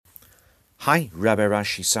Hi, Rabbi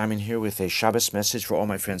Rashi, Simon here with a Shabbos message for all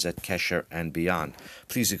my friends at Kesher and beyond.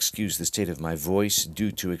 Please excuse the state of my voice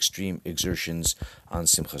due to extreme exertions on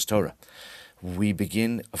Simchas Torah. We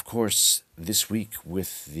begin, of course, this week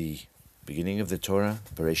with the beginning of the Torah.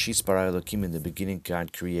 Bereishis bara Elokim, in the beginning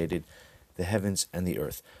God created the heavens and the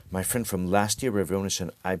earth. My friend from last year, Rav Yonason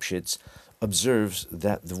Eibshitz, observes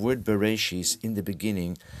that the word Bereishis, in the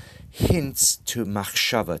beginning, hints to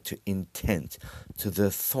machshava, to intent, to the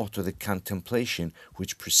thought or the contemplation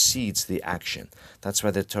which precedes the action. That's why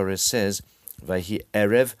the Torah says, Vayhi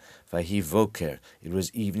erev, vayhi voker. It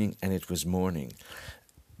was evening and it was morning.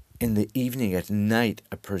 In the evening, at night,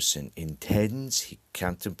 a person intends, he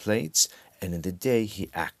contemplates, and in the day he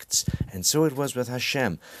acts. And so it was with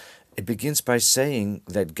Hashem. It begins by saying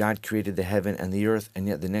that God created the heaven and the earth, and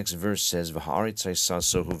yet the next verse says, V'ha'aretz ha'isa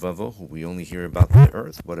sohu vavohu. We only hear about the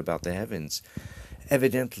earth. What about the heavens?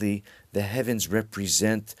 Evidently, the heavens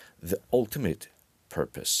represent the ultimate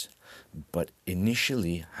purpose. But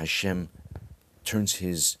initially, Hashem turns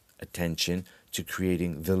his attention to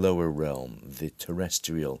creating the lower realm, the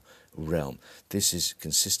terrestrial realm. This is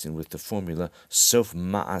consistent with the formula Sof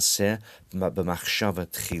Ma'aseh B'machshava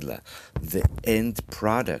Tchila. The end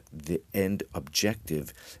product, the end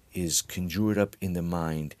objective is conjured up in the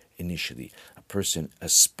mind initially. A person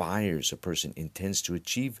aspires, a person intends to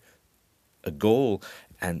achieve a goal,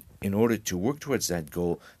 and in order to work towards that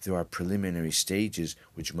goal, there are preliminary stages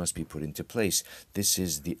which must be put into place. This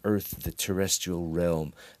is the earth, the terrestrial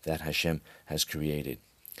realm that Hashem has created.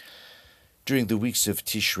 During the weeks of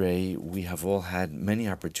Tishrei, we have all had many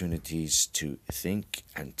opportunities to think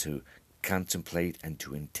and to contemplate and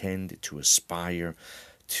to intend, to aspire,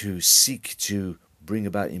 to seek to bring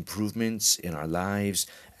about improvements in our lives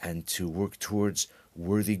and to work towards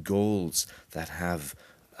worthy goals that have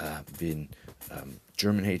been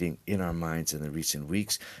germinating in our minds in the recent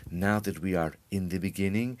weeks. Now that we are in the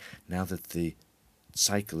beginning, now that the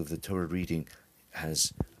cycle of the Torah reading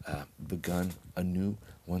has begun anew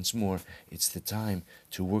once more, it's the time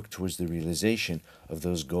to work towards the realization of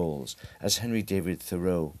those goals. As Henry David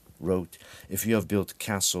Thoreau wrote, if you have built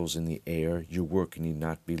castles in the air, your work need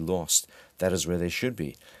not be lost. That is where they should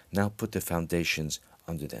be. Now put the foundations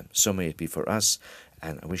under them. So may it be for us,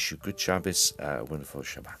 and I wish you good Shabbos, wonderful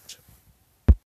Shabbat.